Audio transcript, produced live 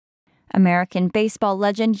American baseball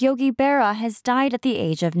legend Yogi Berra has died at the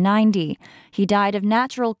age of 90. He died of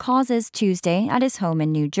natural causes Tuesday at his home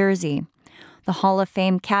in New Jersey. The Hall of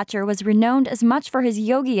Fame catcher was renowned as much for his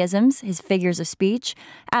Yogisms, his figures of speech,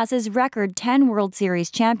 as his record 10 World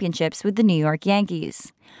Series championships with the New York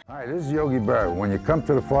Yankees. Hi, this is Yogi Berra. When you come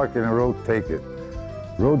to the fork in the road, take it.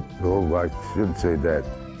 I shouldn't say that.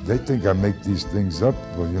 They think I make these things up,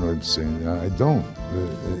 well, you know what I'm saying? I don't.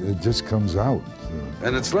 It just comes out.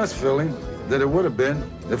 And it's less filling than it would have been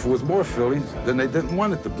if it was more filling than they didn't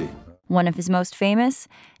want it to be. One of his most famous,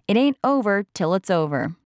 "It ain't over till it's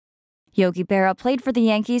over." Yogi Berra played for the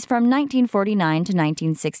Yankees from 1949 to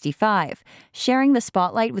 1965, sharing the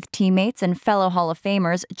spotlight with teammates and fellow Hall of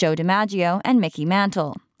Famers Joe DiMaggio and Mickey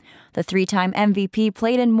Mantle. The three-time MVP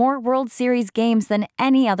played in more World Series games than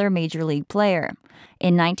any other Major League player.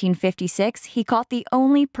 In 1956, he caught the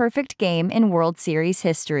only perfect game in World Series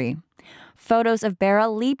history. Photos of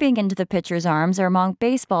Berra leaping into the pitcher's arms are among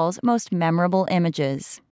baseball's most memorable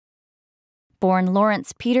images. Born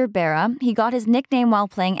Lawrence Peter Berra, he got his nickname while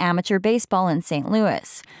playing amateur baseball in St.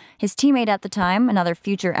 Louis. His teammate at the time, another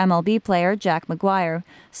future MLB player, Jack McGuire,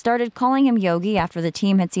 started calling him Yogi after the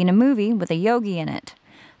team had seen a movie with a yogi in it.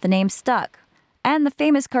 The name stuck, and the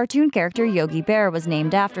famous cartoon character Yogi Berra was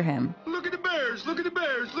named after him. Look at the bears! Look at the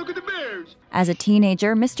bears! Look at the bears! As a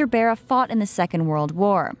teenager, Mr. Berra fought in the Second World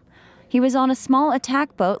War. He was on a small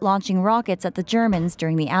attack boat launching rockets at the Germans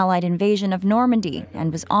during the Allied invasion of Normandy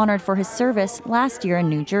and was honored for his service last year in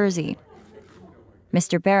New Jersey.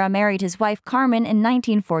 Mr. Berra married his wife Carmen in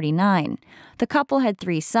 1949. The couple had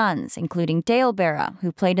 3 sons, including Dale Berra,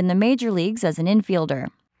 who played in the major leagues as an infielder.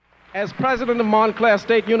 As president of Montclair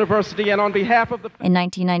State University and on behalf of the... In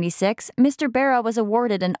 1996, Mr. Berra was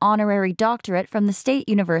awarded an honorary doctorate from the State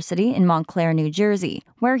University in Montclair, New Jersey,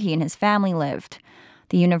 where he and his family lived.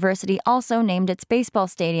 The university also named its baseball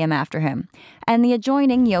stadium after him, and the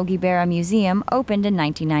adjoining Yogi Berra Museum opened in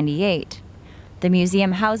 1998. The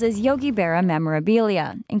museum houses Yogi Berra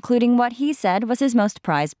memorabilia, including what he said was his most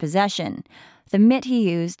prized possession, the mitt he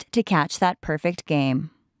used to catch that perfect game.